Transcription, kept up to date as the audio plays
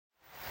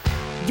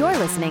You're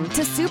listening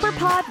to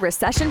SuperPod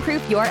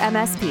Recession-Proof Your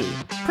MSP,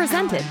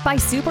 presented by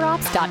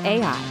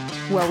SuperOps.ai,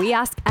 where we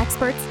ask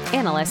experts,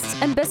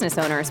 analysts, and business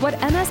owners what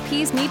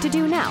MSPs need to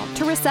do now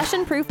to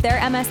recession-proof their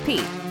MSP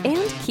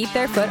and keep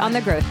their foot on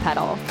the growth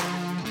pedal.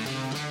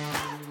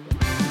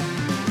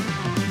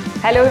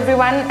 Hello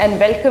everyone, and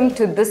welcome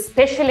to this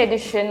special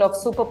edition of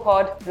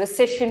SuperPod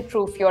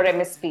Recession-Proof Your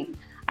MSP.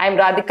 I'm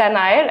Radhika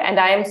Nair, and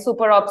I am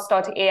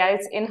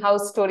SuperOps.ai's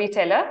in-house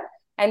storyteller.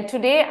 And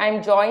today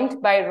I'm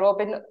joined by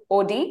Robin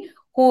Odie,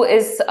 who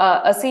is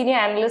a senior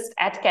analyst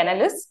at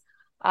Canalys.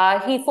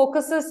 He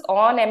focuses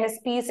on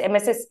MSPs,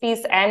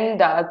 MSSPs, and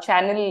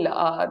channel.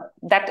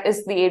 That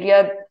is the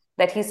area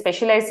that he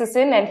specializes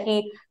in, and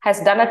he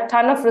has done a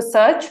ton of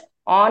research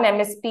on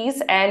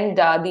MSPs and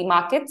the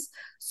markets.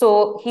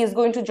 So he's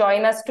going to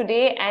join us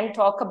today and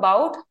talk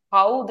about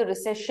how the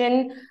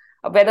recession,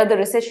 whether the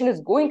recession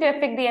is going to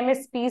affect the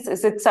MSPs,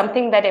 is it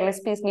something that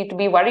MSPs need to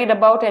be worried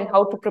about, and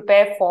how to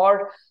prepare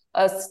for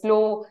a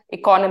slow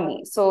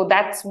economy. So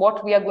that's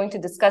what we are going to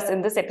discuss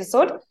in this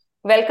episode.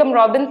 Welcome,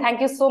 Robin.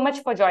 Thank you so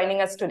much for joining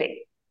us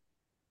today.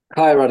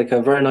 Hi,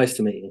 Radhika. Very nice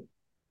to meet you.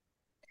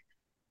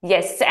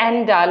 Yes,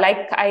 and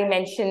like I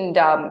mentioned,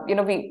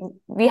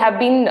 we have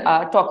been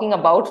talking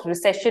about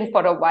recession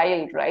for a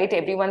while, right?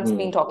 Everyone's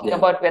been talking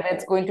about whether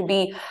it's going to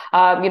be,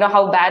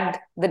 how bad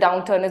the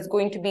downturn is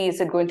going to be. Is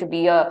it going to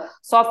be a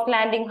soft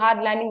landing,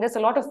 hard landing? There's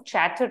a lot of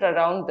chatter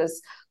around this.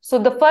 So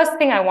the first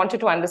thing I wanted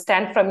to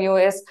understand from you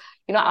is,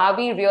 are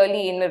we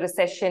really in a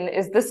recession?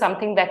 Is this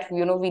something that,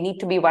 we need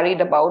to be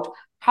worried about?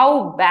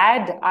 How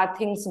bad are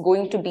things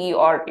going to be?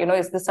 Or,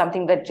 is this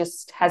something that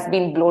just has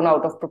been blown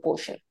out of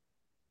proportion?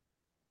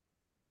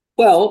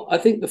 Well, I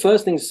think the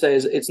first thing to say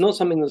is it's not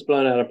something that's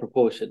blown out of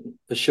proportion,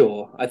 for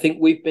sure. I think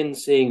we've been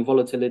seeing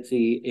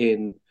volatility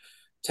in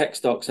tech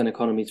stocks and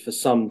economies for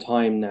some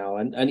time now,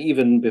 and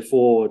even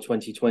before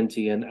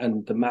 2020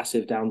 and the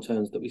massive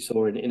downturns that we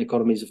saw in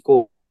economies, of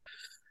course,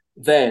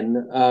 then.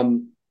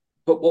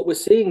 But what we're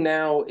seeing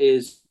now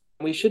is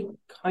we should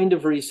kind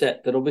of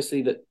reset that,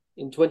 obviously, that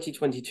in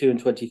 2022 and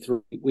 23,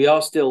 we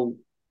are still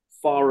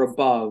far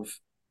above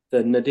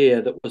the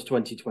nadir that was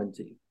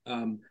 2020.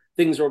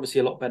 Things are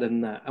obviously a lot better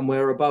than that. And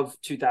we're above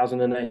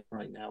 2008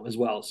 right now as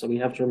well. So we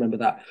have to remember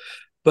that.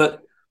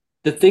 But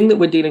the thing that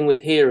we're dealing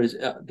with here is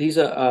these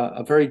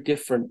are very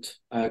different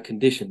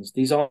conditions.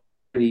 These aren't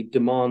really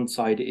demand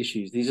side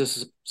issues. These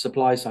are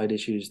supply side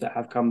issues that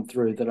have come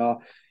through that are,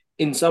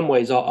 in some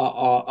ways, are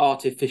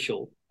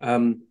artificial.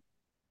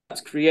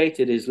 That's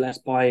created is less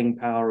buying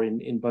power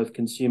in both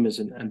consumers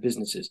and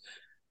businesses.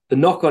 The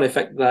knock-on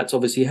effect that's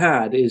obviously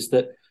had is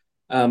that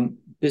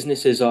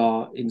businesses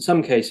are, in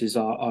some cases,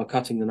 are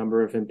cutting the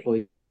number of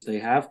employees they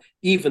have,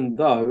 even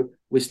though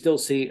we still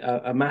see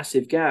a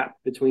massive gap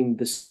between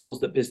the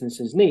skills that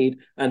businesses need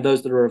and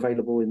those that are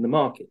available in the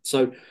market.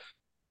 So in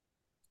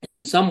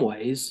some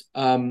ways,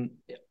 I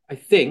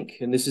think,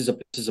 and this is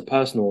a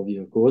personal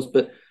view, of course,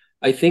 but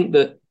I think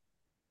that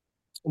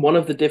one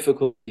of the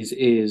difficulties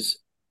is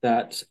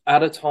that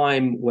at a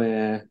time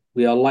where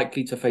we are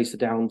likely to face a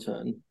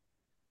downturn,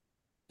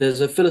 there's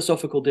a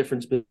philosophical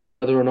difference between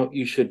whether or not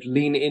you should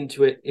lean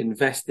into it,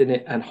 invest in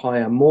it, and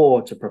hire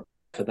more to prepare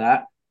for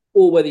that,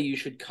 or whether you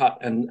should cut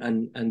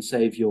and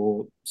save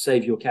your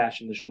cash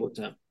in the short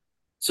term.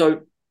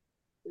 So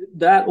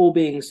that all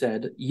being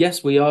said,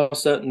 yes, we are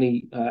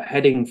certainly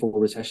heading for a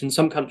recession.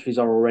 Some countries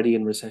are already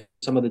in recession.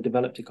 Some of the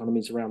developed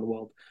economies around the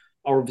world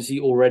are obviously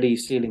already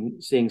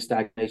seeing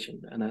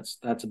stagnation, and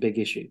that's a big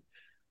issue.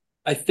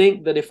 I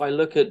think that if I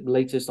look at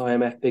latest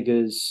IMF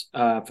figures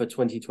for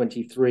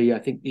 2023, I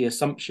think the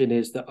assumption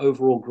is that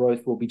overall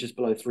growth will be just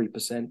below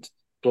 3%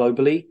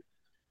 globally.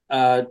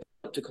 Developed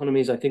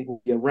economies, I think,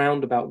 will be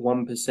around about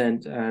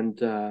 1%,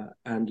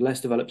 and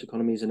less developed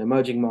economies and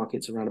emerging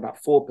markets around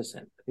about 4%.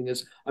 I think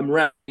I'm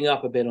rounding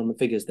up a bit on the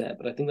figures there,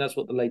 but I think that's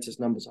what the latest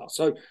numbers are.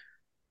 So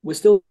we're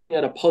still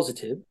at a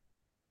positive,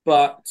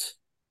 but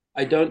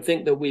I don't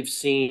think that we've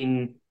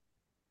seen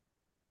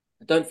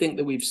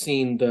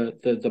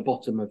the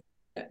bottom of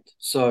it.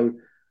 So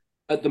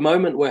at the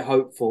moment, we're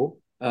hopeful,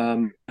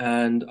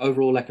 and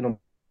overall economic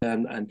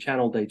and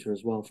channel data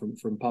as well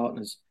from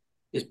partners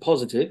is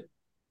positive,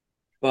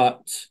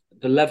 but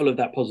the level of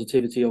that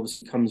positivity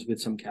obviously comes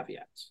with some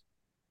caveats.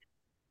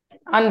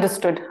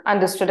 Understood.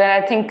 And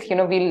I think,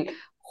 we'll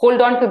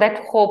hold on to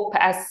that hope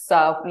as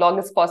long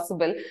as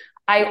possible.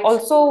 I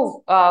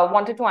also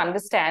wanted to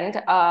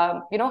understand,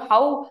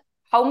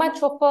 how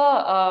much of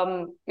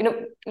a,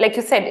 like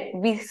you said,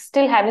 we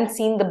still haven't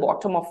seen the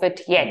bottom of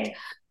it yet.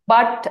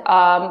 But,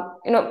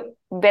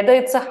 whether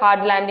it's a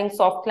hard landing,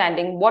 soft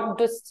landing, what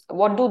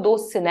do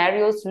those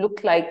scenarios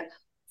look like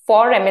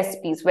for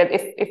MSPs? Where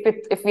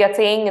if we are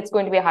saying it's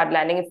going to be a hard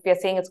landing, if we are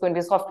saying it's going to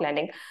be a soft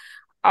landing,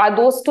 are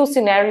those two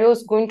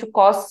scenarios going to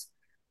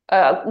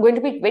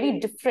be very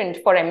different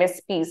for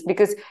MSPs?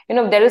 Because,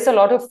 there is a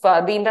lot of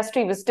the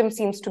industry wisdom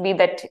seems to be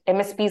that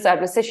MSPs are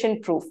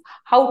recession proof.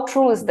 How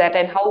true is that?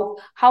 And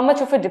how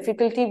much of a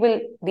difficulty will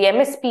the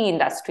MSP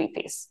industry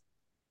face?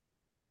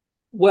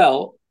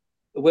 Well,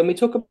 when we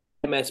talk about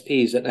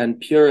MSPs and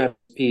pure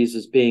MSPs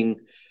as being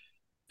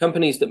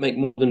companies that make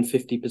more than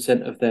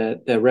 50% of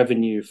their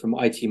revenue from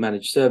IT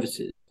managed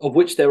services, of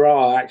which there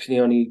are actually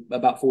only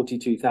about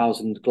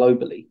 42,000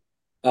 globally.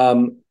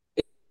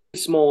 It's a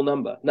small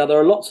number. Now, there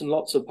are lots and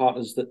lots of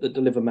partners that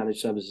deliver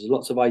managed services,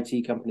 lots of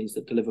IT companies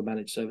that deliver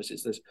managed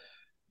services. There's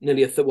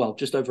nearly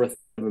just over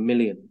 1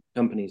 million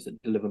companies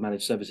that deliver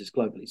managed services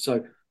globally.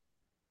 So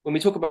when we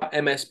talk about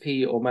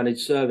MSP or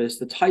managed service,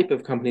 the type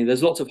of company,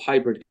 there's lots of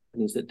hybrid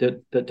companies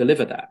that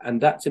deliver that.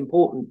 And that's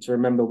important to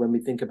remember when we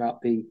think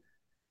about the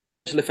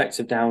potential effects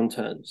of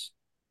downturns.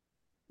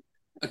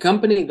 A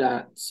company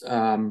that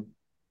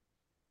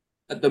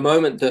at the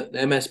moment that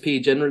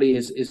MSP generally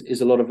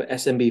is a lot of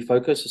SMB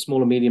focus,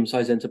 small and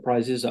medium-sized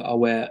enterprises are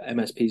where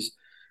MSPs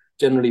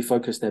generally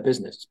focus their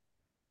business.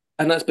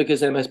 And that's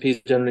because MSPs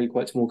are generally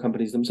quite small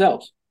companies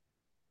themselves.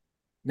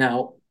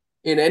 Now,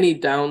 in any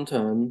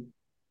downturn,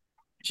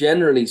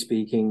 generally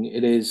speaking,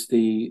 it is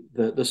the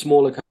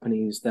smaller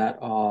companies that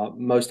are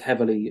most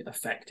heavily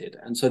affected.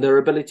 And so their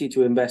ability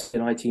to invest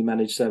in IT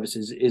managed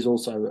services is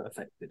also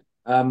affected.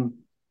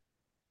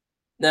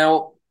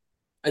 Now,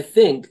 I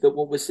think that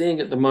what we're seeing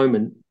at the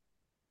moment,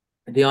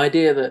 the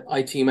idea that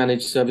IT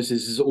managed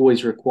services is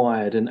always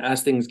required, and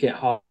as things get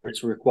harder,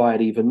 it's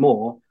required even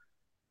more.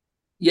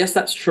 Yes,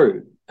 that's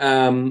true.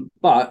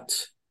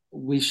 But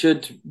we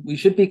should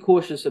be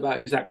cautious about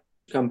exact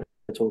company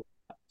we're talking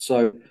about.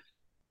 So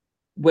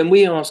when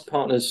we ask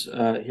partners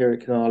here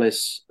at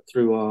Canalys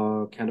through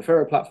our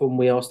Candifero platform,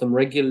 we ask them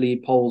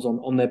regularly polls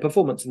on their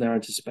performance and their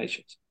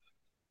anticipations.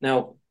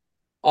 Now,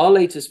 our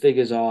latest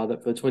figures are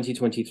that for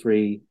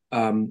 2023,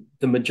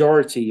 the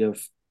majority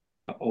of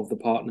the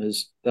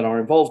partners that are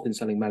involved in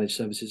selling managed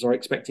services are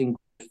expecting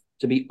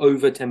to be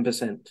over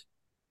 10%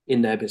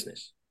 in their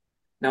business.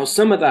 Now,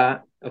 some of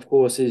that, of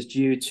course, is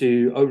due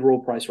to overall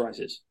price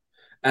rises.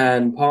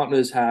 And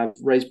partners have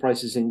raised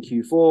prices in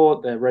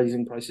Q4. They're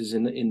raising prices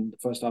in the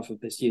first half of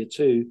this year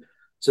too.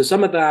 So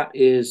some of that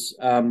is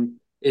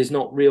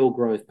not real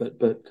growth, but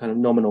kind of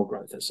nominal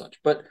growth as such.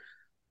 But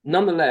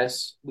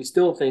nonetheless, we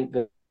still think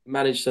that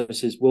managed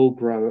services will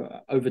grow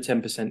over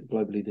 10%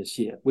 globally this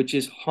year, which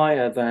is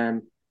higher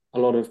than a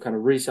lot of kind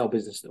of resale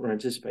business that we're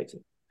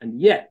anticipating. And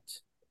yet,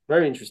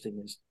 very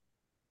interesting is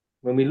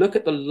when we look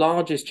at the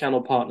largest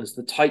channel partners,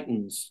 the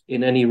titans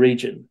in any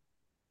region,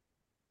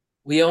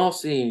 we are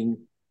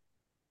seeing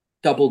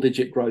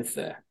double-digit growth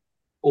there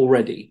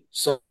already.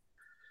 So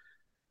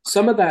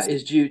some of that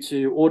is due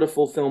to order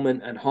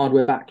fulfillment and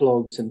hardware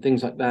backlogs and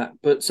things like that.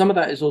 But some of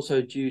that is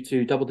also due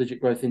to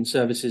double-digit growth in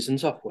services and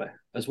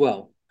software as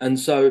well. And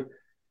so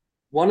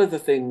one of the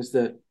things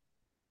that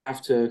I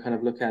have to kind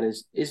of look at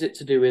is it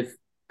to do with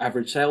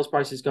average sales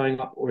prices going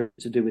up or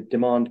to do with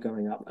demand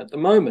going up? At the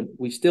moment,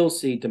 we still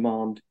see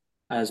demand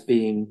as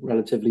being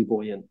relatively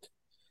buoyant.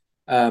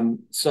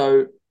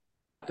 So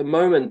at the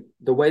moment,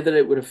 the way that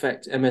it would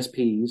affect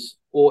MSPs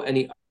or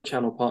any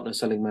channel partner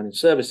selling managed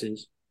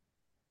services,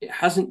 it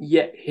hasn't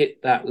yet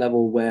hit that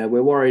level where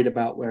we're worried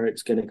about where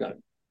it's going to go.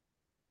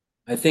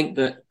 I think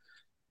that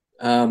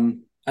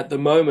at the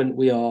moment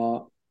we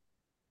are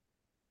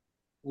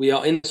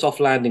in the soft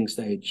landing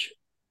stage.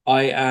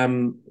 I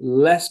am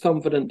less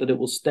confident that it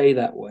will stay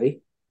that way.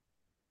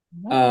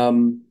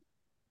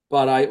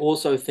 But I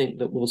also think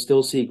that we'll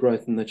still see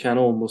growth in the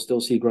channel and we'll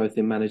still see growth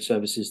in managed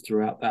services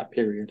throughout that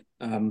period.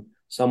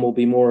 Some will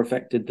be more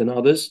affected than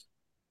others.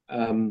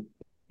 But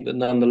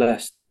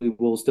nonetheless, we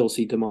will still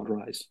see demand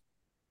rise.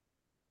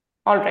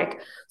 All right.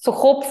 So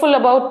hopeful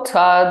about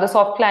the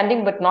soft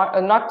landing, but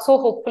not so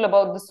hopeful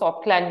about the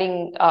soft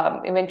landing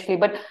eventually.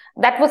 But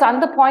that was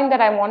another point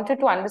that I wanted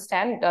to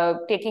understand,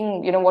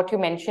 taking what you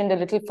mentioned a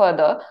little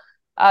further.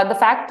 The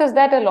fact is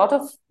that a lot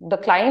of the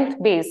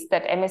client base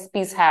that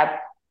MSPs have,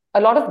 a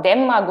lot of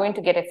them are going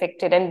to get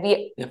affected, and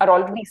we are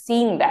already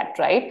seeing that,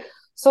 right?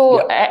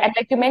 So, and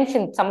like you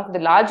mentioned, some of the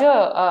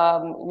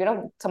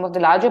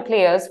larger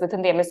players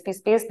within the MSP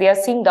space, they are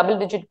seeing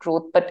double-digit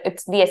growth, but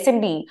it's the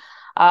SMB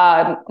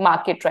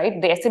market, right?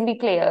 The SMB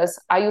players,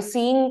 are you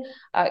seeing,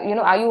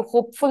 are you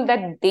hopeful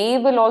that they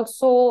will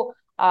also,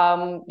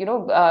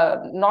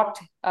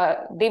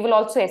 they will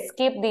also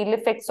escape the ill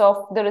effects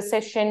of the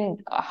recession?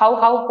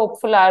 How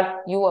hopeful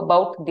are you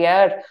about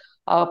their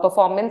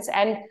performance?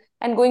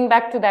 And going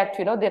back to that,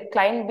 their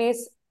client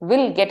base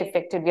will get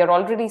affected. We are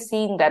already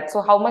seeing that.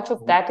 So how much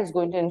of that is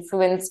going to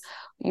influence,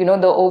 the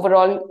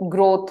overall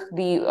growth,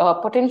 the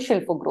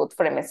potential for growth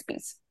for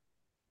MSPs?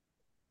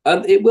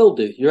 It will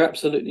do. You're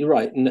absolutely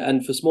right.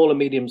 And for small and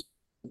medium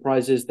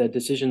enterprises, their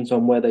decisions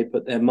on where they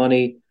put their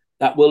money,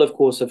 that will, of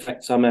course,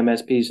 affect some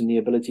MSPs and the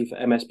ability for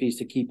MSPs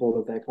to keep all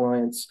of their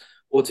clients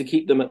or to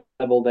keep them at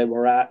the level they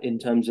were at in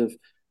terms of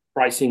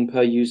pricing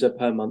per user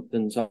per month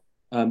and so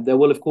on. There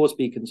will, of course,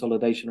 be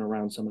consolidation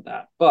around some of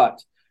that.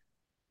 But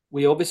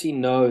we obviously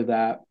know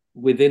that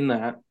within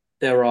that,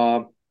 there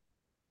are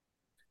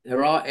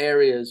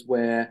areas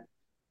where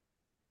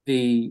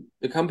the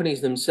companies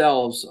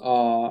themselves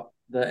are,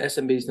 the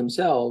SMBs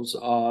themselves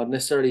are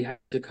necessarily having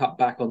to cut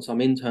back on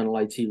some internal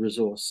IT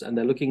resource, and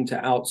they're looking to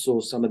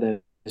outsource some of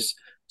this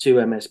to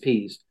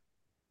MSPs.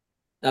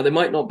 Now, they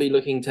might not be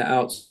looking to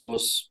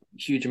outsource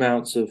huge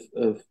amounts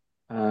of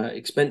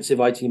expensive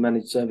IT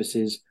managed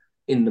services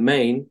in the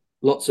main.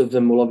 Lots of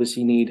them will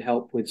obviously need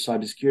help with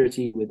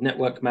cybersecurity, with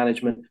network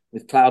management,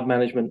 with cloud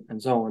management,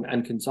 and so on,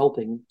 and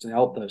consulting to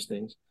help those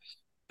things.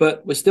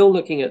 But we're still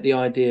looking at the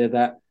idea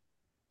that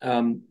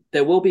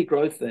there will be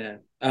growth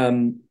there.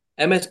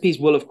 MSPs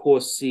will, of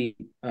course, see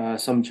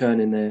some churn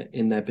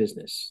in their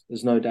business.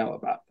 There's no doubt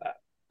about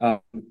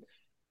that.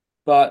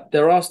 But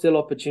there are still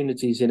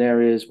opportunities in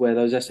areas where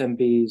those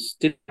SMBs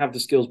didn't have the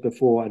skills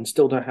before and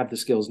still don't have the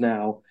skills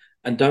now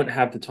and don't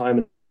have the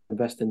time to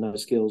invest in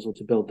those skills or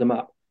to build them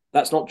up.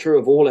 That's not true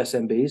of all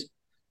SMBs.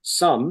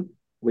 Some,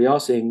 we are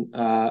seeing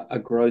a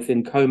growth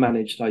in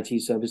co-managed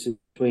IT services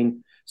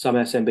between some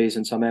SMBs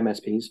and some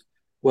MSPs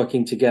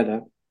working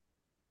together.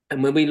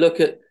 And when we look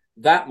at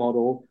that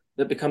model,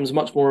 that becomes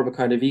much more of a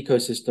kind of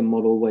ecosystem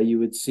model where you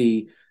would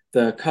see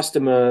the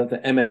customer, the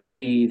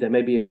MSP, there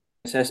may be an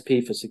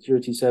SSP for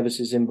security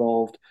services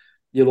involved.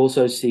 You'll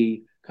also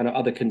see kind of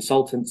other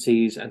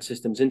consultancies and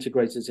systems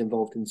integrators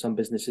involved in some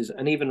businesses,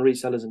 and even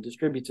resellers and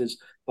distributors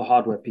for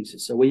hardware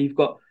pieces. So where you've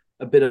got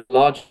a bit of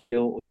large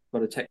deal,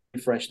 got a tech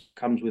refresh that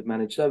comes with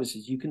managed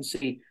services, you can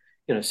see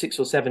 6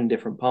 or 7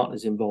 different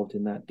partners involved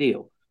in that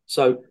deal.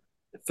 So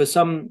for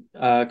some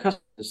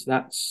customers,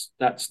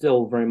 that's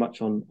still very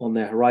much on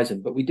their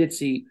horizon. But we did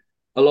see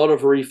a lot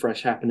of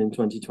refresh happen in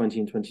 2020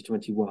 and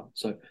 2021.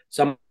 So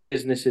some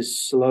businesses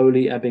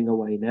slowly ebbing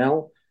away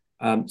now.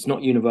 It's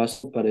not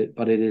universal, but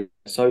it is.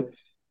 So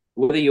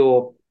whether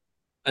you're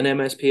an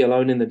MSP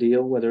alone in the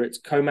deal, whether it's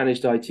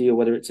co-managed IT or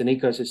whether it's an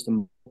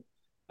ecosystem,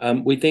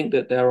 we think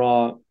that there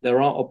are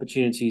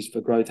opportunities for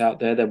growth out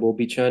there. There will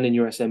be churn in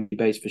your SMB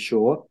base for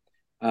sure.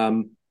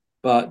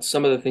 But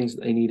some of the things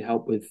that they need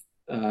help with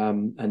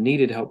and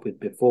needed help with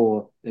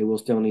before, they will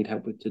still need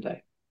help with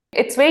today.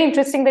 It's very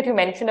interesting that you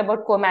mentioned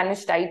about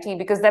co-managed IT,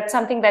 because that's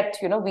something that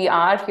we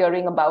are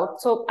hearing about.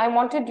 So I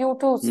wanted you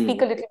to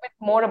speak a little bit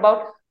more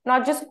about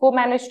not just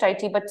co-managed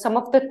IT, but some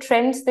of the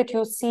trends that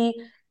you see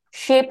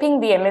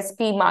shaping the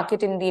MSP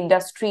market in the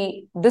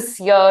industry this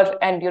year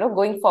and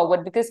going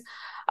forward. Because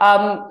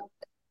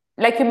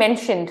like you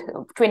mentioned,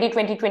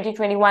 2020,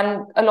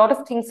 2021, a lot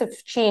of things have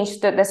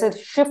changed. There's a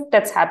shift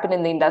that's happened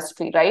in the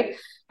industry, right?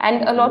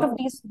 And a lot of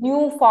these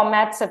new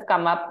formats have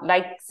come up,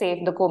 like,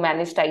 say, the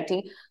co-managed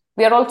IT.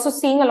 We are also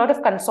seeing a lot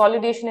of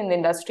consolidation in the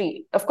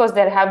industry. Of course,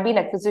 there have been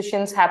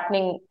acquisitions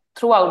happening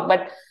throughout,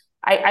 but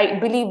I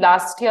believe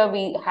last year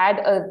we had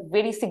a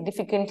very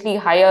significantly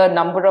higher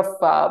number of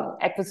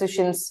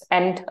acquisitions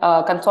and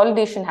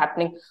consolidation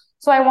happening.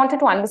 So I wanted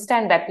to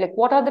understand that, like,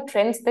 what are the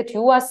trends that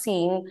you are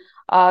seeing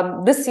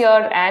this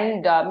year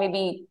and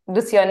maybe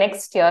this year,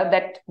 next year,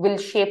 that will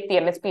shape the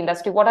MSP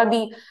industry? What are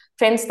the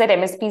trends that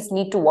MSPs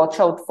need to watch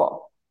out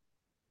for?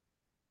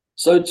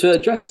 So to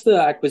address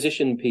the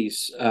acquisition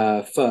piece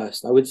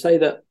first, I would say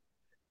that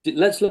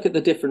let's look at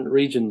the different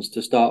regions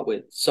to start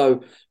with.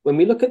 So when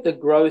we look at the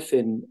growth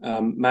in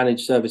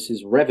managed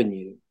services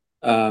revenue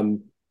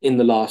in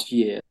the last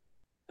year,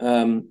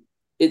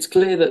 it's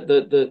clear that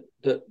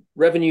the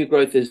revenue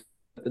growth is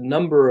the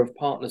number of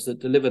partners that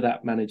deliver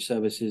that managed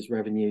services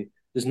revenue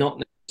does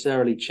not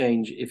necessarily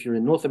change if you're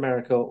in North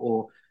America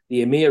or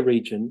the EMEA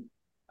region.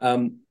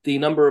 The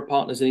number of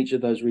partners in each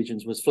of those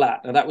regions was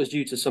flat. Now, that was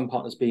due to some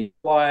partners being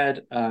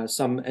acquired,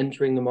 some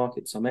entering the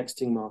market, some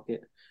exiting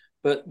market.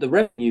 But the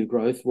revenue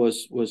growth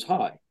was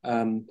high.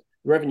 The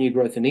revenue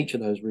growth in each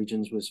of those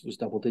regions was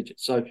double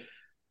digits. So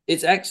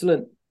it's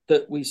excellent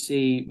that we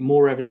see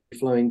more revenue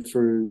flowing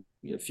through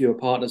fewer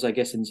partners, I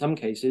guess, in some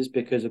cases,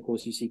 because, of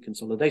course, you see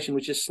consolidation,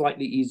 which is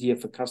slightly easier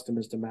for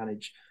customers to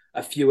manage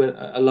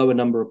a lower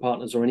number of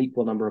partners or an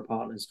equal number of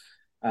partners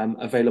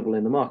available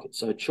in the market.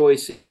 So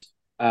choice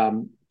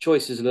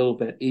is a little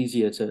bit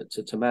easier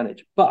to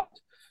manage. But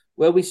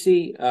where we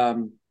see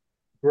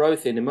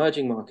growth in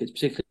emerging markets,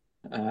 particularly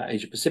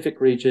Asia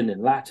Pacific region,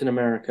 in Latin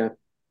America,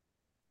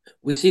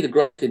 we see the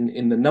growth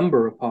in the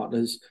number of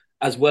partners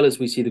as well as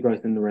we see the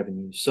growth in the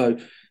revenue. So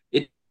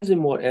it depends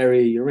in what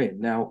area you're in.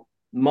 Now,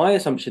 my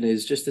assumption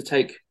is, just to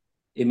take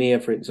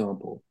EMEA, for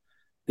example,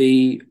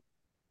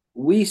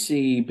 we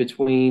see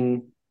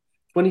between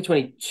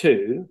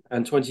 2022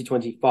 and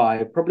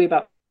 2025, probably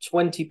about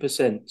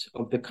 20%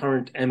 of the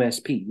current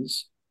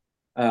MSPs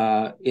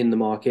in the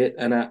market,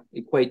 and that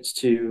equates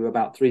to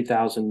about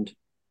 3,000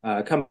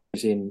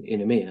 companies in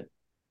EMEA.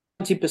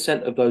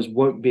 20% of those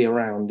won't be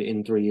around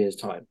in 3 years'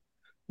 time.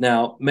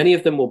 Now, many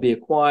of them will be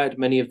acquired,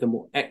 many of them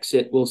will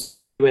exit, we'll see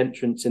new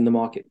entrants in the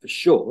market for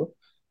sure,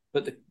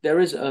 but there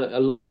is a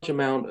large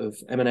amount of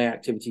M&A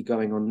activity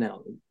going on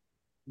now.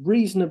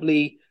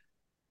 Reasonably,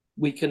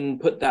 we can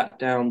put that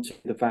down to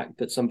the fact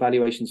that some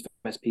valuations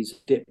for MSPs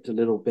have dipped a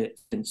little bit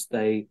since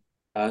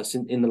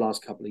in the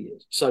last couple of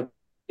years. So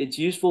it's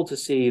useful to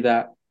see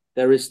that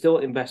there is still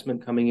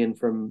investment coming in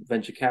from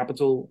venture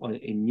capital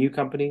in new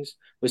companies.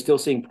 We're still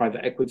seeing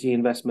private equity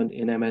investment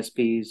in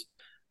MSPs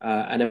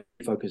and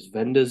focused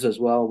vendors as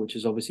well, which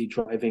is obviously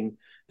driving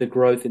the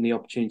growth in the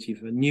opportunity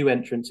for new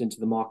entrants into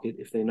the market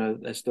if they know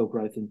that there's still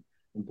growth and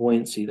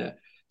buoyancy there.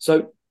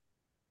 So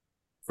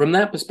from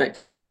that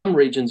perspective, some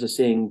regions are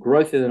seeing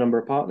growth in the number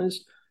of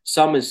partners.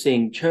 Some are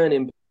seeing churn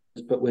in,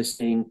 but we're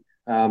seeing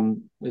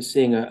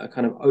a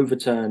kind of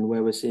overturn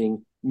where we're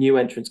seeing new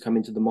entrants come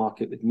into the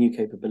market with new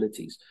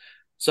capabilities.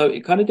 So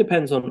it kind of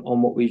depends on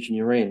what region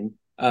you're in.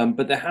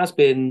 But there has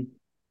been,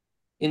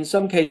 in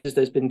some cases,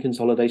 there's been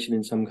consolidation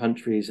in some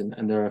countries,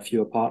 and there are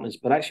fewer partners.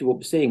 But actually, what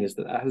we're seeing is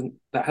that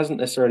hasn't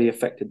necessarily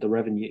affected the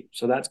revenue.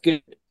 So that's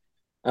good.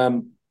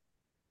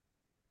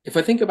 If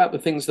I think about the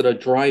things that are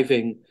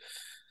driving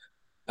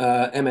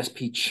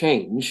MSP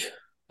change,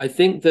 I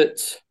think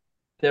that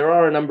there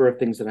are a number of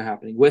things that are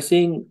happening. We're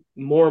seeing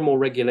more and more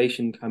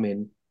regulation come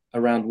in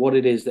around what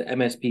it is that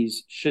MSPs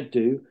should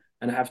do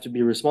and have to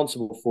be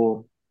responsible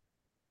for.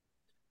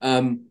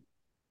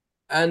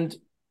 And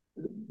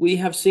we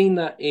have seen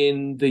that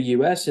in the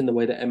US in the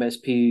way that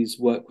MSPs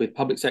work with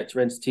public sector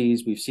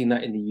entities. We've seen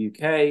that in the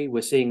UK.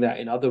 We're seeing that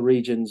in other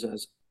regions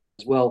as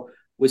well.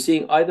 We're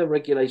seeing either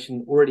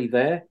regulation already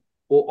there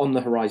or on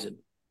the horizon.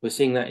 We're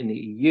seeing that in the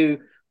EU.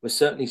 We're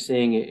certainly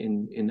seeing it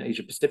in the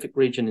Asia Pacific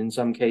region in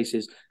some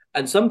cases.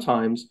 And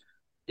sometimes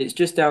it's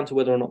just down to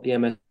whether or not the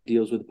MSP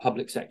deals with a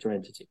public sector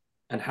entity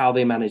and how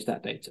they manage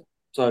that data.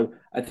 So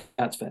I think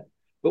that's fair.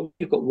 But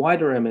we've got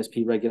wider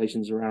MSP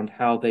regulations around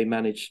how they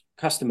manage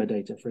customer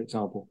data, for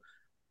example.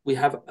 We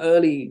have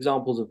early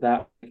examples of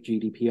that, like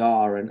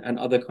GDPR and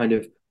other kind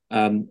of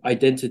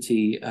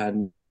identity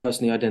and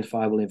personally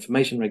identifiable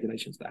information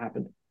regulations that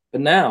happened.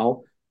 But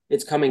now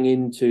it's coming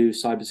into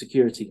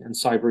cybersecurity and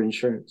cyber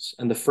insurance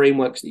and the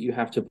frameworks that you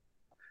have to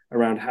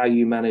around how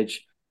you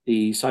manage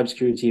the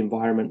cybersecurity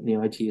environment and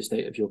the IT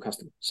estate of your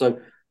customer. So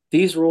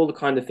these are all the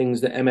kind of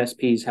things that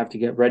MSPs have to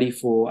get ready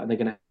for and they're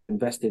going to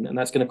invest in, and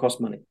that's going to cost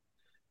money.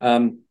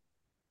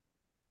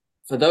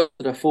 For those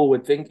that are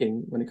forward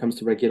thinking when it comes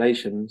to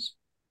regulations,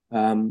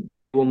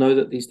 will know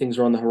that these things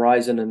are on the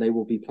horizon and they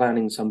will be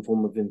planning some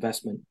form of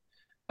investment.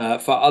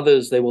 For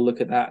others, they will look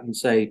at that and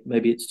say,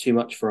 maybe it's too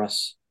much for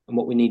us. And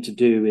what we need to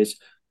do is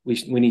we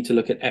need to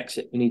look at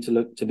exit. We need to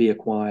look to be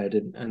acquired.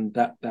 And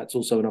that's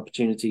also an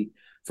opportunity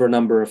for a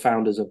number of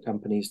founders of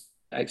companies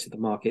to exit the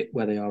market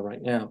where they are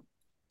right now.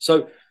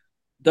 So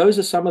those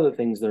are some of the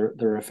things that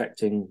are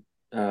affecting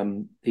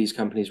these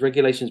companies.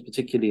 Regulations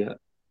particularly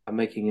are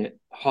making it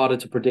harder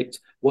to predict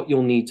what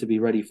you'll need to be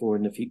ready for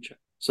in the future.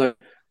 So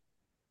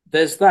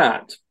there's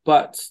that.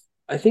 But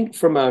I think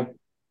from a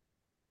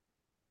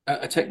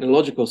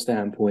technological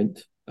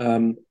standpoint,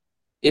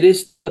 it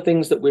is the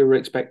things that we were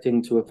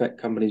expecting to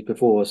affect companies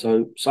before.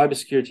 So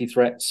cybersecurity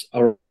threats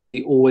are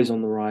always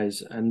on the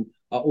rise and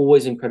are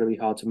always incredibly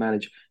hard to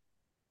manage.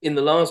 In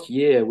the last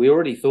year, we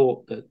already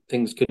thought that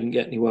things couldn't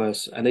get any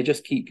worse, and they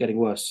just keep getting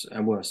worse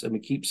and worse. And we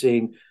keep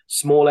seeing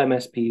small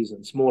MSPs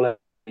and small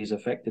MSPs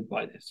affected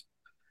by this.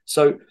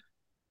 So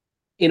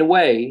in a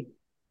way,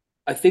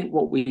 I think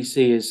what we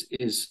see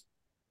is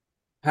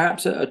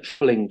perhaps a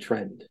troubling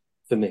trend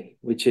for me,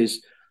 which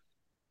is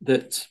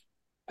that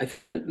I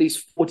think at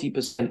least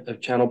 40% of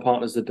channel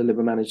partners that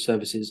deliver managed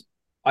services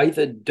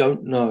either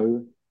don't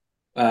know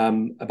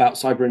about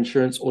cyber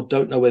insurance or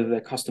don't know whether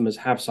their customers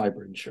have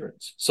cyber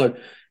insurance. So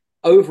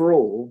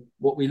overall,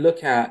 what we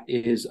look at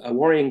is a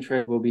worrying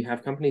trend where we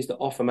have companies that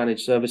offer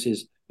managed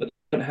services, but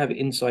don't have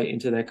insight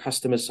into their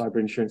customers' cyber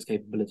insurance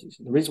capabilities.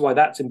 And the reason why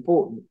that's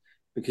important,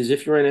 because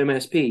if you're an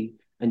MSP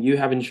and you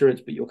have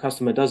insurance, but your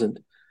customer doesn't,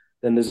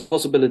 then there's a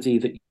possibility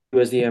that you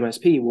as the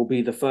MSP will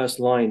be the first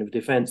line of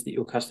defense that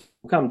your customer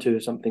will come to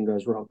if something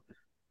goes wrong,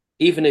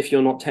 even if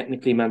you're not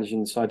technically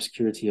managing the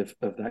cybersecurity of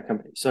that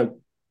company. So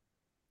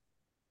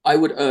I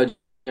would urge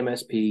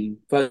MSP,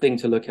 first thing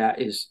to look at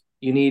is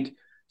you need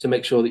to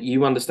make sure that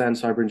you understand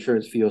cyber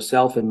insurance for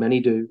yourself, and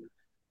many do,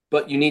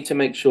 but you need to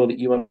make sure that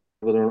you understand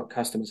whether or not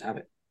customers have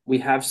it. We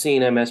have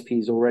seen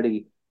MSPs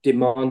already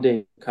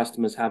demanding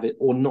customers have it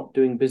or not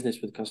doing business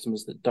with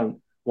customers that don't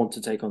want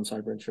to take on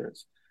cyber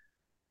insurance.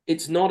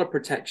 It's not a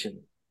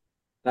protection.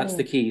 That's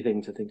the key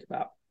thing to think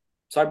about.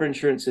 Cyber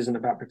insurance isn't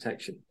about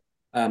protection.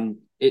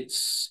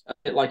 It's a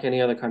bit like any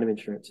other kind of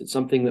insurance. It's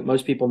something that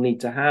most people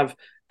need to have,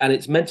 and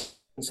it's meant to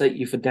compensate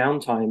you for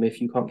downtime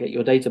if you can't get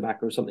your data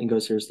back or if something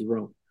goes seriously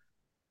wrong.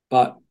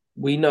 But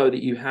we know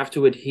that you have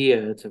to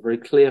adhere to very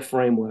clear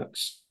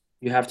frameworks.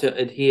 You have to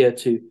adhere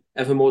to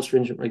ever more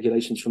stringent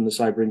regulations from the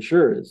cyber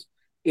insurers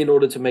in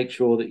order to make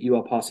sure that you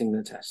are passing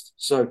the test.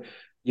 So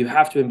you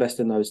have to invest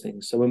in those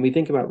things. So when we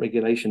think about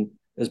regulation,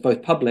 there's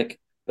both public,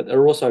 but there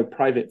are also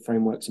private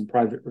frameworks and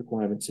private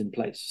requirements in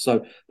place.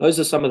 So those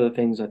are some of the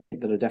things I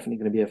think that are definitely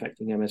going to be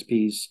affecting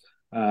MSPs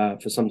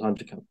for some time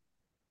to come.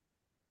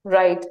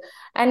 Right.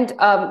 And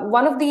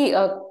one of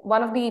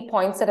the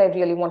points that I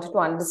really wanted to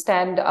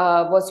understand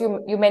was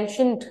you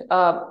mentioned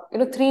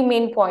three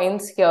main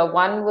points here.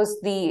 One was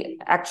the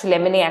actual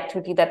M&A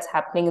activity that's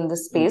happening in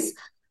this space,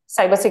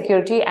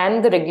 cybersecurity,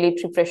 and the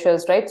regulatory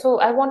pressures, right? So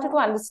I wanted to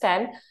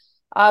understand,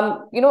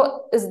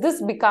 is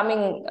this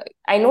becoming,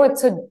 I know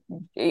it's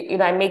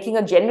I'm making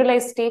a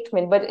generalized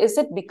statement, but is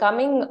it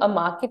becoming a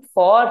market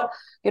for,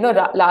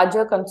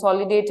 larger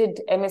consolidated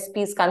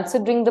MSPs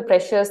considering the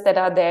pressures that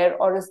are there,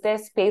 or is there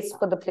space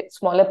for the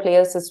smaller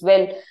players as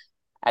well?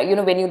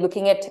 when you're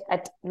looking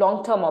at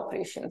long-term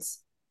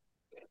operations?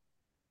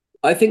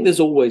 I think there's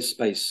always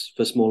space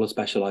for smaller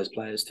specialized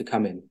players to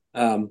come in.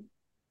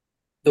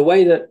 The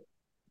way that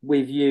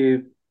we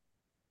view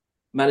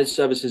managed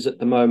services at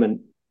the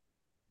moment,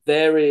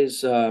 there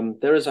is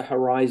a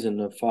horizon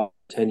of 5-10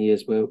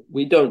 years where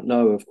we don't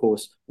know, of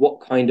course,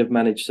 what kind of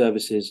managed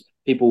services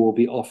people will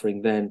be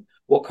offering then,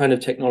 what kind of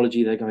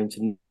technology they're going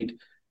to need,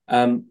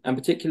 and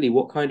particularly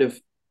what kind of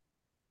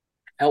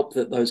help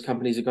that those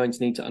companies are going to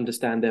need to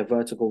understand their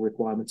vertical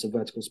requirements and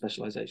vertical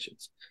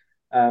specializations.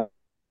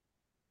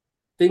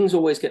 Things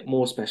always get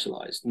more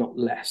specialized, not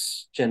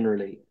less,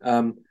 generally.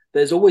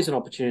 There's always an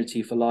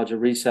opportunity for larger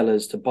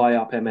resellers to buy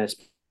up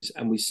MSPs,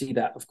 and we see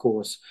that, of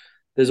course.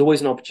 There's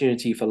always an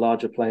opportunity for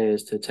larger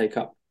players to take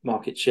up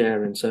market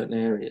share in certain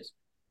areas.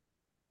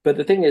 But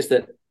the thing is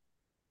that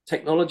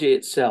technology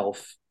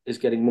itself is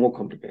getting more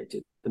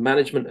complicated. The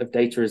management of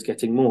data is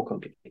getting more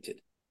complicated.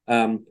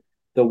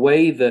 The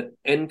way that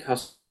end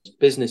customers,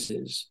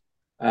 businesses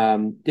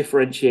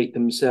differentiate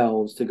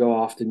themselves to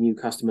go after new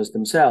customers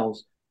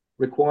themselves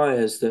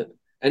requires that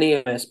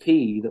any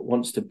MSP that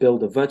wants to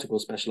build a vertical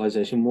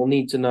specialization will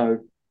need to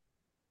know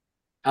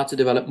how to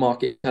develop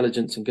market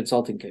intelligence and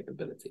consulting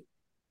capability.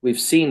 We've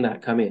seen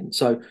that come in.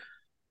 So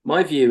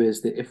my view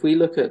is that if we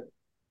look at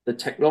the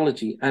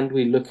technology and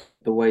we look at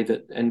the way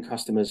that end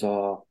customers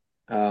are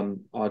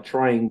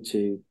trying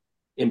to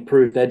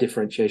improve their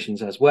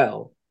differentiations as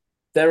well,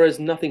 there is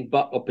nothing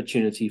but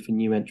opportunity for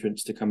new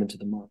entrants to come into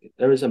the market.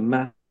 There is a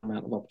massive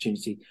amount of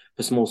opportunity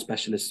for small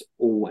specialists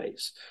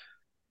always.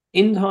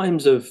 In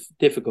times of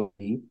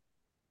difficulty,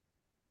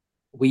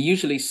 we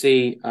usually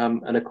see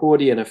an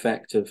accordion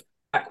effect of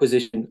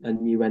acquisition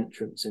and new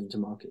entrants into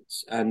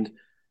markets. And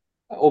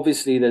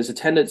obviously, there's a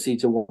tendency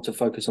to want to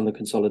focus on the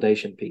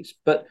consolidation piece.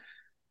 But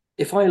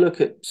if I look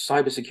at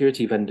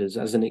cybersecurity vendors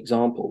as an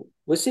example,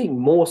 we're seeing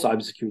more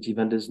cybersecurity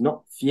vendors,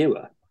 not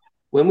fewer.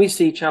 When we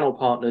see channel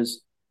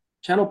partners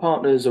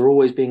are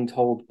always being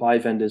told by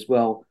vendors,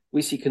 well,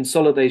 we see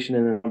consolidation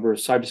in the number of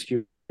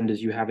cybersecurity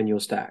vendors you have in your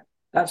stack.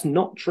 That's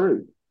not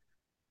true.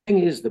 The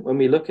thing is that when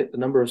we look at the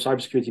number of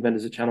cybersecurity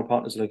vendors that channel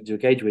partners are looking to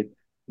engage with,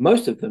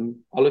 most of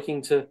them are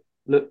looking to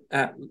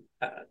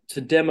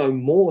demo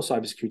more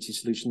cybersecurity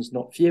solutions,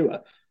 not fewer.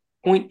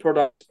 Point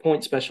products,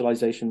 point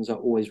specializations are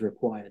always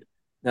required.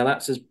 Now,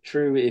 that's as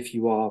true if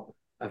you are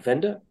a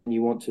vendor and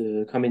you want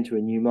to come into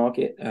a new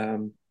market.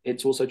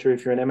 It's also true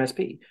if you're an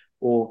MSP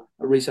or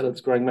a reseller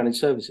that's growing managed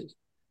services.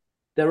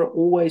 There are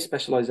always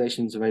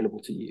specializations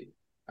available to you.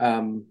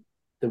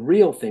 The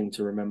real thing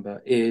to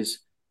remember is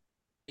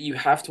you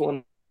have to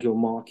understand your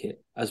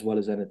market as well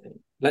as anything.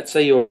 Let's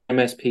say you're an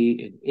MSP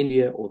in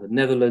India or the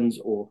Netherlands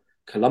or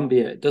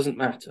Colombia, it doesn't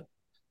matter.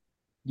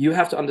 You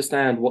have to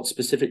understand what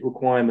specific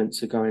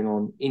requirements are going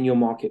on in your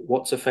market,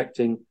 what's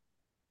affecting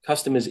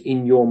customers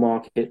in your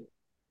market,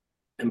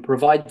 and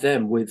provide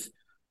them with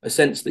a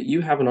sense that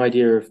you have an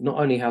idea of not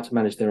only how to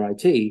manage their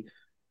IT,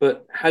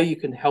 but how you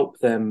can help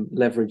them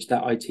leverage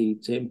that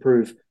IT to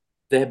improve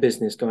their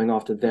business going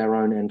after their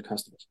own end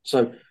customers.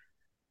 So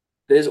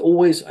there's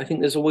always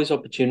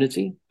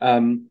opportunity.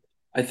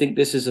 I think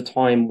this is a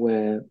time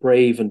where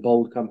brave and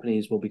bold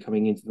companies will be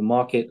coming into the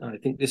market. And I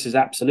think this is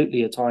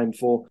absolutely a time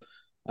for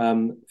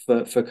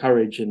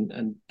courage.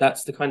 And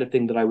that's the kind of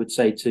thing that I would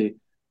say to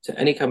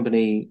any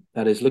company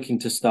that is looking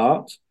to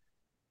start.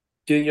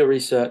 Do your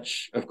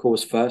research, of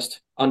course,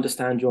 first.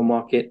 Understand your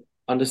market.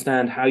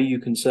 Understand how you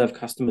can serve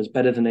customers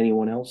better than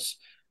anyone else.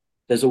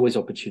 There's always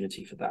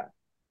opportunity for that.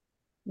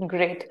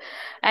 Great.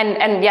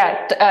 And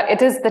yeah,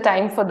 it is the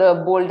time for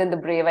the bold and the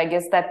brave. I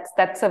guess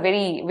that's a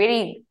very,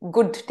 very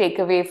good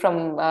takeaway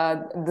from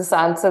this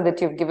answer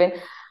that you've given.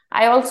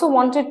 I also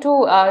wanted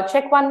to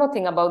check one more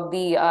thing about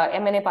the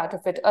M&A part of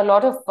it. A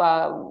lot of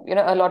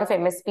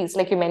MSPs,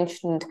 like you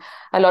mentioned,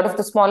 a lot of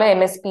the smaller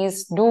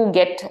MSPs do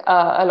get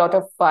a lot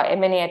of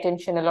M&A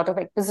attention, a lot of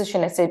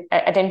acquisition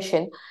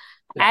attention.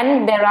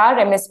 And there are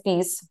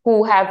MSPs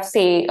who have,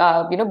 say,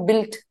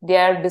 built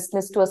their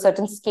business to a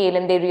certain scale,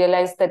 and they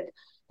realize that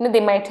they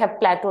might have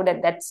plateaued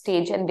at that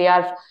stage, and they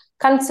are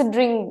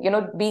considering,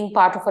 being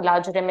part of a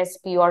larger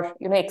MSP or,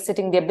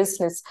 exiting their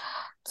business.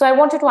 So I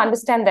wanted to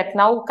understand that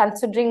now,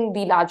 considering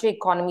the larger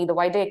economy, the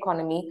wider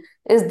economy,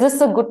 is this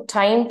a good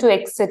time to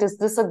exit? Is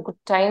this a good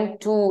time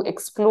to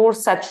explore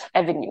such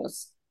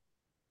avenues?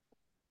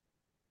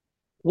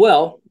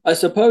 Well, I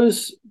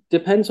suppose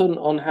depends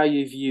on how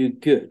you view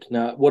good.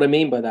 Now, what I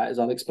mean by that, as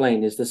I'll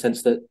explain, is the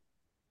sense that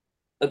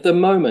at the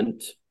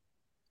moment,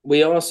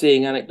 we are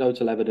seeing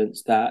anecdotal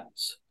evidence that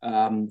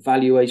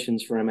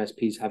valuations for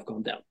MSPs have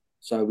gone down.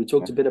 So we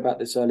talked a bit about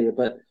this earlier,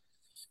 but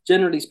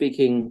generally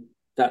speaking,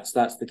 that's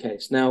the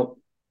case. Now,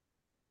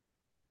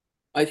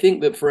 I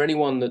think that for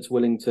anyone that's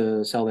willing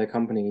to sell their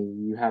company,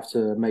 you have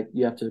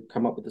to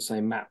come up with the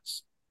same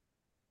maths,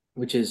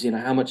 which is,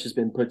 how much has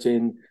been put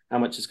in, how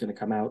much is going to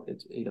come out.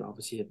 It's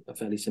obviously a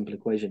fairly simple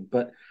equation,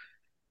 but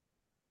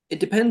it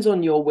depends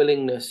on your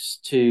willingness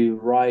to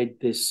ride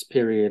this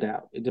period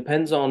out. It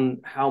depends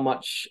on how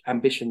much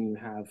ambition you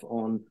have,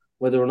 on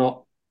whether or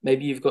not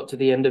maybe you've got to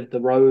the end of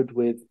the road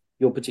with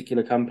your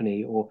particular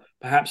company, or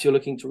perhaps you're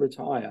looking to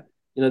retire.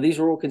 These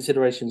are all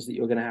considerations that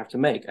you're going to have to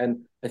make.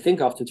 And I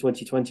think after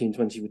 2020 and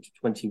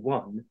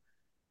 2021,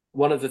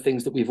 one of the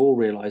things that we've all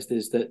realized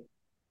is that,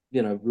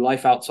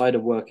 life outside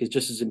of work is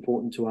just as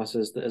important to us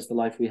as the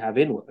life we have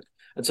in work.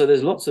 And so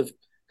there's lots of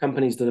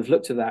companies that have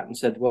looked at that and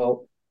said,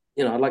 well,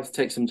 I'd like to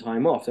take some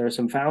time off. There are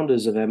some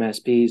founders of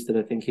MSPs that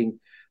are thinking,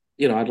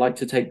 I'd like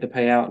to take the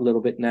payout a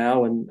little bit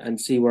now and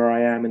see where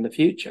I am in the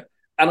future.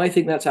 And I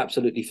think that's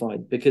absolutely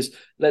fine, because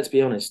let's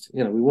be honest,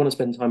 we want to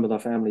spend time with our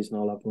families and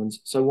our loved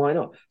ones. So why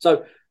not?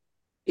 So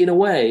in a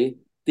way,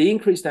 the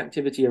increased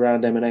activity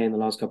around M&A in the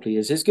last couple of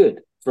years is good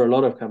for a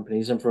lot of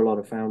companies and for a lot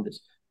of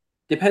founders.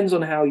 Depends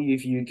on how you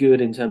view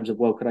good in terms of,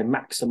 well, could I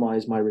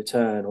maximize my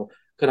return, or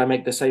could I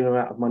make the same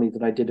amount of money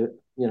that I did,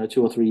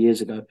 2 or 3 years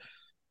ago?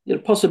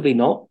 Possibly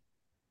not.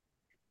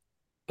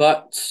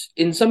 But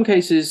in some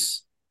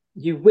cases,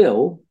 you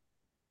will,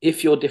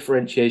 if your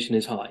differentiation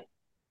is high.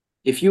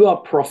 If you are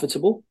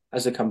profitable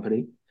as a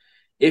company,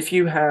 if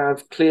you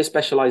have clear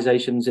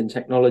specializations in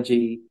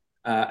technology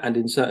and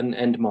in certain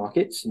end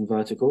markets and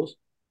verticals,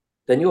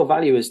 then your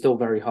value is still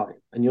very high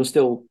and you're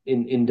still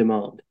in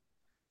demand.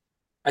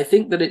 I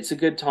think that it's a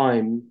good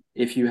time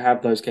if you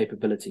have those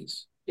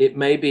capabilities. It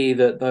may be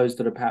that those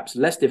that are perhaps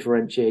less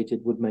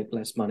differentiated would make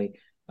less money,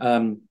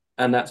 and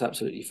that's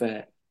absolutely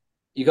fair.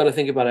 You got to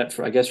think about it,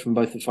 from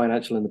both the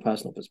financial and the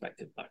personal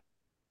perspective, though.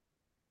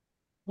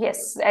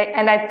 Yes,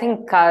 and I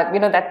think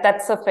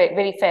that's a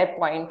very fair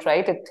point,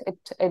 right?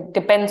 It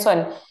depends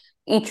on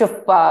each of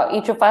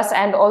us,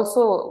 and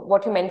also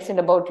what you mentioned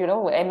about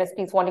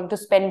MSPs wanting to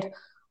spend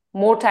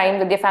more time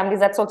with their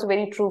families. That's also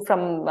very true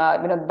from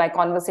my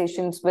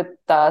conversations with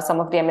some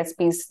of the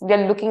MSPs.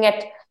 They're looking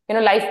at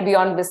life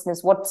beyond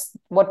business.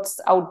 What's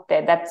out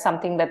there? That's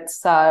something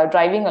that's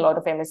driving a lot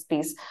of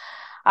MSPs.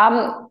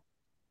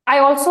 I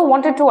also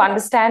wanted to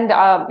understand,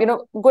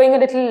 going a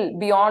little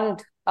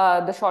beyond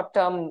the short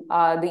term,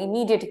 the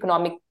immediate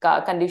economic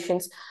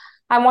conditions.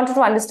 I wanted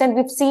to understand,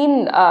 we've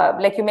seen,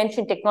 like you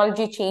mentioned,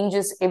 technology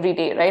changes every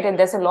day, right? And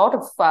there's a lot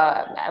of,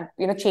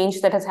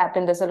 change that has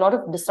happened. There's a lot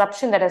of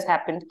disruption that has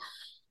happened.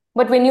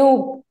 But when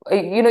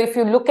if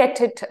you look at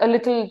it a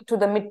little to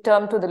the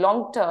midterm, to the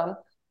long term,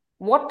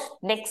 what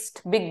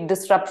next big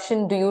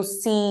disruption do you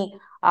see,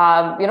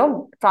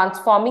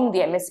 transforming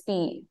the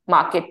MSP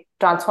market,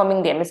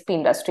 transforming the MSP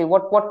industry?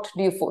 What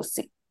do you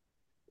foresee?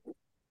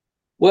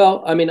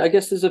 Well, I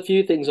guess there's a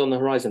few things on the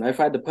horizon.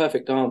 If I had the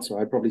perfect answer,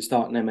 I'd probably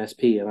start an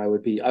MSP and I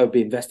would be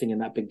investing in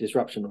that big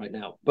disruption right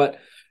now. But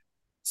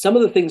some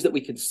of the things that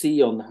we can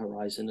see on the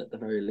horizon at the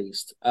very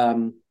least,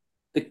 the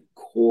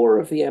core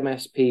of the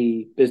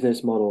MSP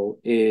business model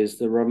is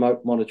the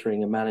remote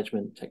monitoring and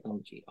management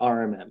technology,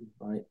 RMM,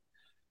 right?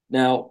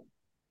 Now,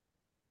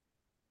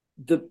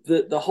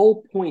 the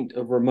whole point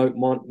of remote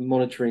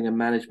monitoring and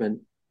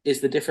management is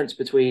the difference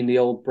between the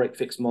old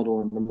break-fix model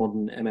and the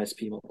modern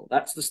MSP model.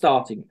 That's the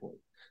starting point.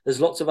 There's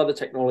lots of other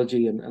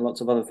technology and lots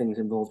of other things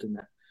involved in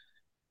that.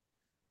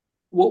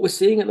 What we're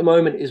seeing at the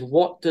moment is,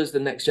 what does the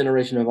next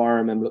generation of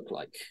RMM look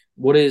like?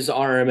 What is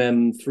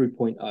RMM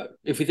 3.0?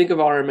 If we think of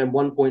RMM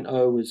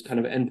 1.0 as kind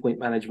of endpoint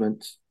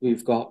management,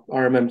 we've got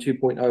RMM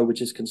 2.0,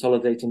 which is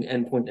consolidating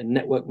endpoint and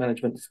network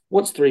management.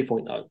 What's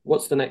 3.0?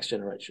 What's the next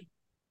generation?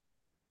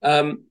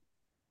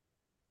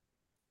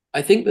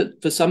 I think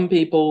that for some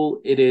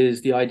people, it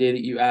is the idea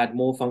that you add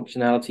more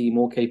functionality,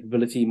 more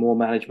capability, more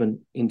management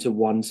into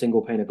one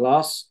single pane of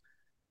glass.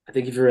 I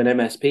think if you're an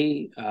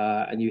MSP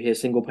and you hear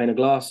single pane of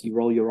glass, you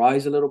roll your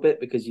eyes a little bit,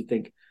 because you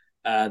think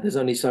there's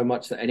only so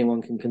much that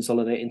anyone can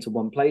consolidate into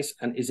one place.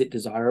 And is it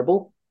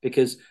desirable?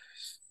 Because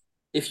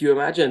if you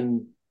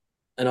imagine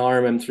an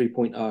RMM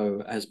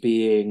 3.0 as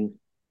being,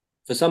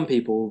 for some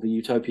people, the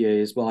utopia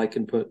is, well, I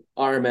can put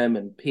RMM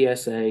and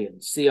PSA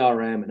and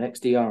CRM and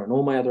XDR and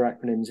all my other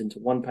acronyms into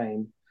one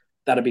pane.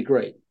 That'd be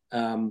great.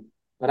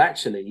 But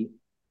actually,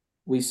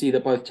 we see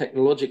that both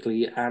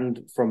technologically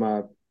and from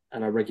a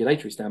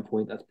regulatory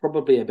standpoint, that's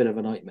probably a bit of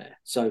a nightmare.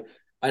 So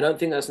I don't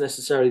think that's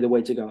necessarily the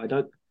way to go.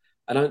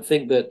 I don't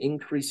think that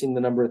increasing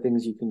the number of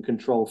things you can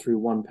control through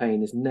one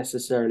pane is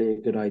necessarily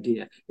a good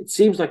idea. It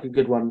seems like a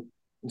good one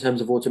in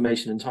terms of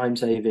automation and time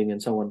saving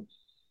and so on.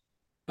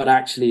 But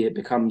actually it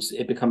becomes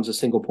a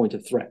single point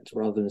of threat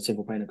rather than a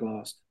single pane of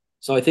glass.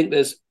 So I think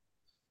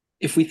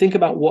if we think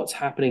about what's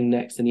happening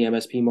next in the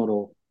MSP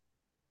model,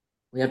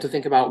 we have to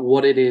think about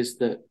what it is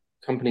that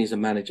companies are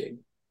managing.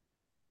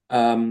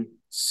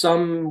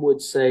 Some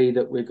would say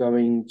that we're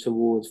going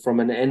towards, from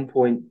an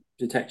endpoint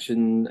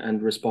detection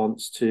and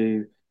response,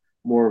 to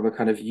more of a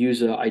kind of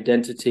user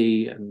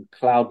identity and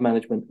cloud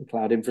management and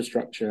cloud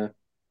infrastructure.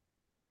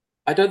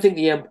 I don't think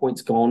the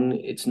endpoint's gone.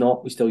 It's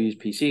not. We still use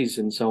PCs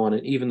and so on.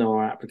 And even though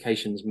our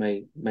applications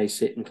may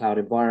sit in cloud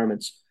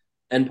environments,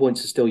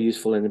 endpoints are still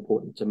useful and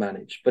important to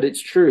manage. But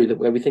it's true that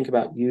where we think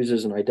about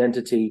users and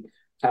identity,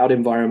 cloud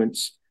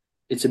environments,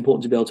 it's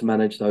important to be able to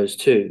manage those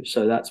too.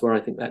 So that's where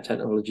I think that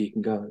technology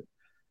can go.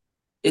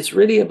 It's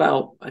really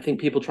about, I think,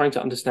 people trying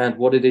to understand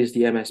what it is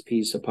the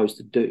MSP is supposed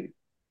to do.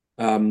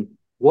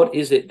 What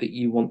is it that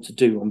you want to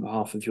do on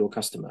behalf of your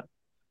customer?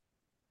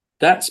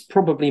 that's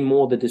probably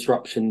more the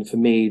disruption for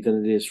me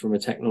than it is from a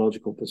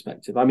technological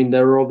perspective. I mean,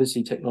 there are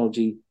obviously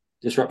technology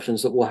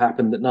disruptions that will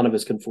happen that none of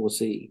us can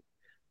foresee.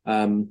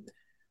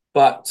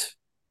 But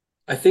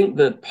I think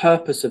the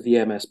purpose of the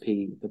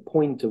MSP, the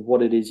point of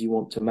what it is you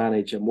want to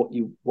manage and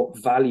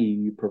what value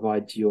you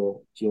provide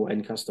to your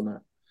end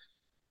customer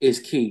is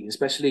key,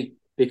 especially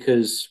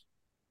because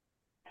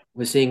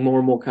we're seeing more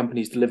and more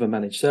companies deliver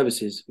managed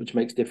services, which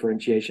makes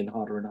differentiation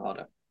harder and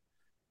harder.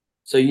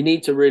 So you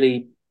need to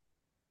really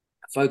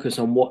focus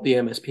on what the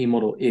MSP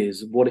model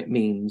is, what it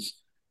means,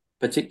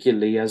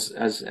 particularly as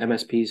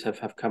MSPs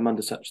have come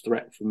under such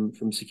threat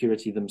from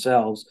security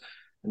themselves,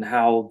 and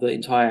how the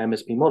entire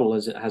MSP model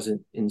has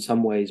in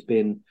some ways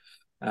been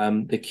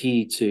the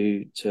key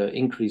to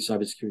increase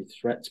cybersecurity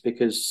threats,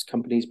 because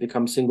companies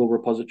become single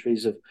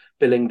repositories of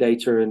billing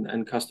data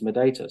and customer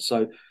data.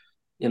 So,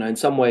 in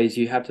some ways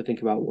you have to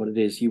think about what it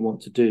is you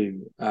want to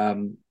do.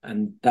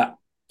 And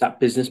that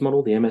business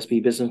model, the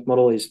MSP business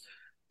model, is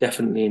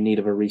definitely in need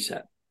of a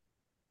reset.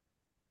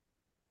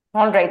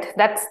 All right,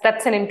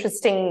 that's an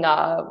interesting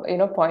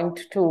point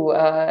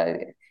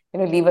to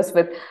leave us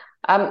with.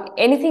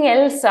 Anything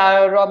else,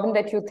 Robin,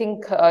 that you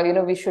think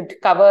we should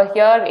cover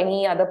here?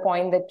 Any other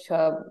point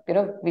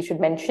that we should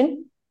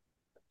mention?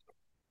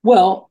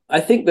 Well, I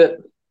think that,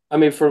 I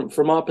mean,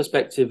 from our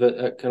perspective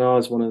at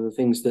Canards, one of the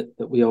things that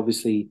we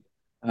obviously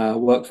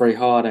work very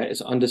hard at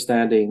is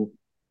understanding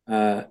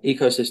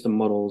ecosystem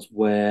models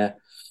where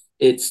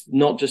it's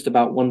not just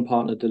about one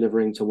partner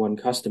delivering to one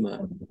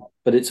customer,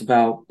 but it's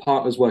about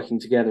partners working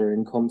together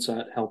in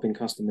concert, helping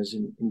customers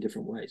in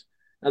different ways.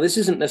 Now, this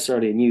isn't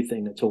necessarily a new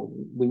thing at all.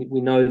 We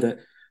know that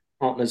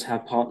partners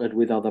have partnered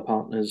with other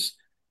partners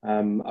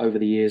over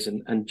the years,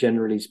 and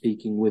generally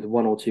speaking with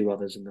one or two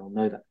others, and they'll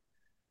know that.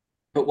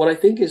 But what I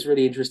think is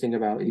really interesting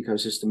about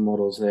ecosystem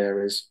models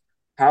there is,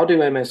 how do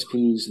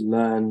MSPs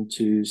learn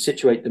to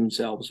situate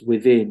themselves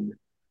within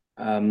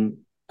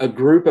a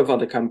group of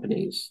other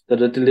companies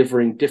that are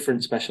delivering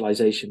different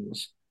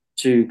specializations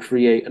to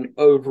create an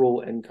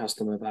overall end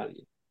customer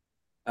value?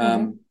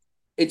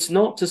 It's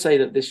not to say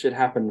that this should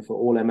happen for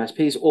all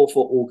MSPs or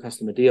for all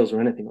customer deals or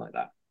anything like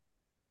that.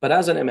 But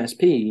as an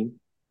MSP,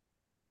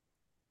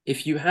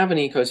 if you have an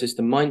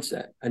ecosystem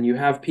mindset and you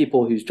have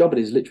people whose job it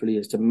is literally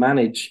is to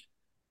manage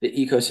the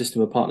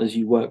ecosystem of partners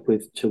you work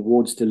with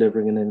towards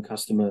delivering an end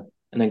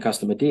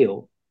customer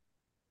deal,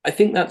 I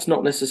think that's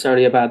not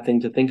necessarily a bad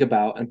thing to think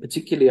about. And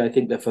particularly, I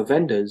think that for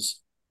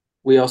vendors,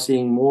 we are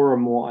seeing more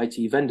and more IT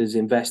vendors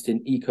invest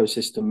in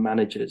ecosystem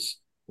managers.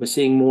 We're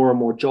seeing more and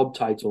more job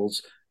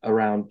titles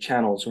around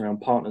channels,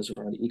 around partners,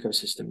 around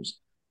ecosystems.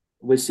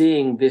 We're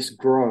seeing this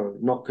grow,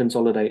 not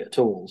consolidate at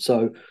all.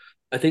 So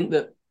I think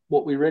that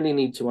what we really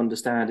need to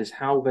understand is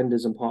how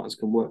vendors and partners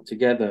can work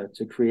together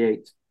to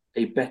create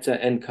a better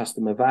end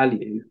customer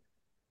value,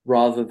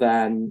 rather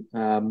than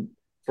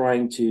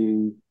trying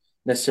to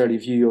necessarily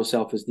view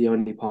yourself as the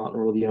only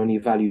partner or the only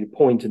value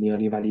point and the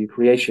only value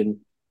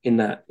creation in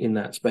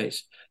that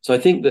space. So I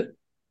think that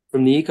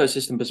from the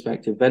ecosystem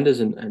perspective,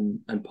 vendors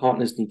and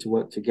partners need to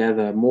work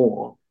together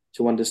more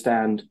to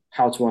understand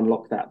how to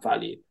unlock that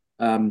value.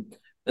 And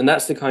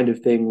that's the kind of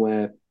thing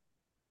where,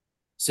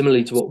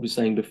 similarly to what we were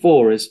saying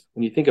before, is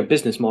when you think of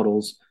business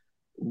models,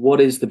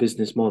 what is the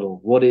business model?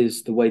 What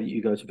is the way that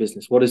you go to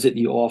business? What is it that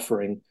you're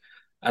offering?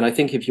 And I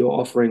think if you're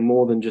offering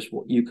more than just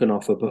what you can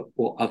offer, but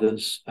what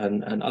others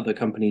and other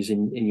companies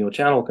in your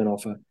channel can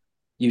offer,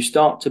 you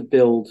start to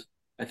build,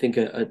 I think,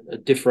 a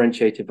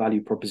differentiated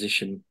value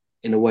proposition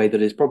in a way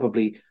that is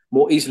probably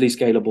more easily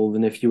scalable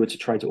than if you were to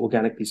try to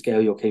organically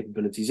scale your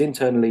capabilities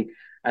internally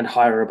and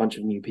hire a bunch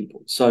of new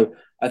people. So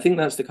I think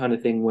that's the kind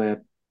of thing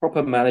where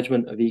proper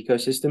management of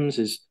ecosystems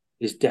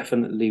is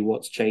definitely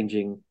what's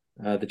changing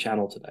the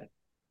channel today.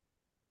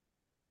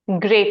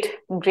 Great.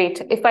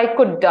 If I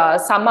could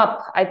sum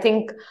up, I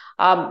think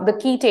the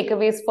key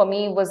takeaways for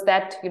me was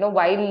that,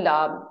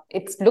 while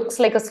it looks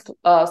like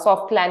a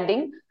soft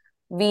landing,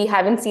 we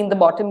haven't seen the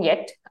bottom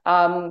yet.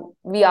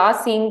 We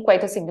are seeing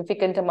quite a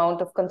significant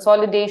amount of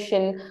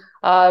consolidation,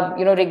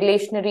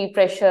 regulationary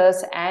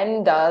pressures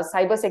and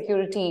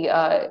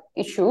cybersecurity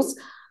issues.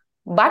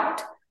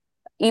 But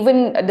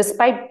even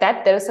despite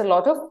that, there is a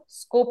lot of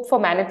scope for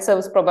managed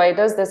service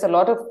providers. There's a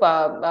lot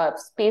of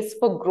space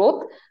for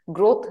growth.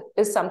 Growth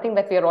is something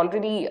that we are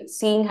already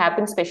seeing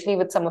happen, especially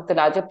with some of the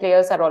larger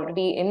players are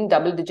already in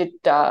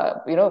double-digit,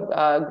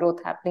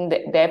 growth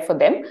happening there for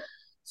them.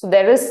 So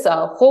there is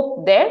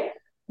hope there.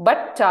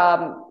 But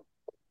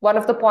one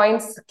of the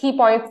key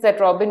points that,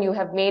 Robin, you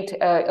have made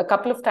a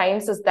couple of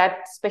times is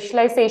that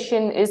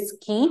specialization is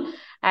key,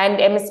 and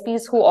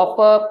MSPs who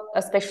offer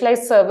a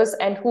specialized service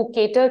and who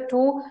cater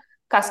to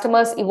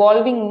customers'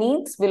 evolving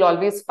needs will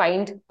always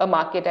find a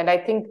market. And I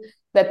think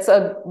that's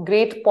a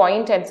great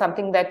point and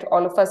something that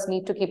all of us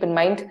need to keep in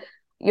mind.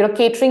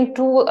 Catering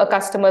to a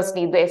customer's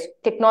need. Their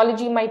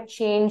technology might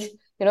change,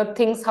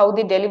 things, how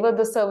they deliver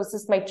the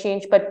services might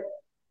change, but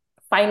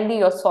finally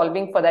you're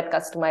solving for that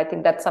customer. I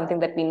think that's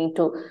something that we need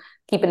to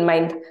keep in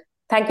mind.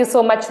 Thank you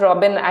so much,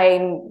 Robin.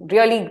 I'm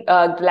really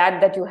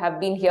glad that you have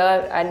been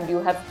here and you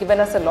have given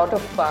us a lot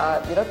of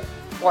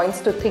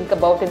points to think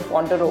about and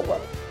ponder over.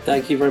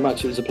 Thank you very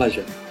much. It was a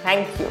pleasure.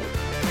 Thank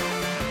you.